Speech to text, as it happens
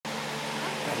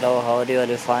Hello, how are you? Are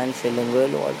you fine? Feeling well?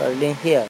 What are you doing here?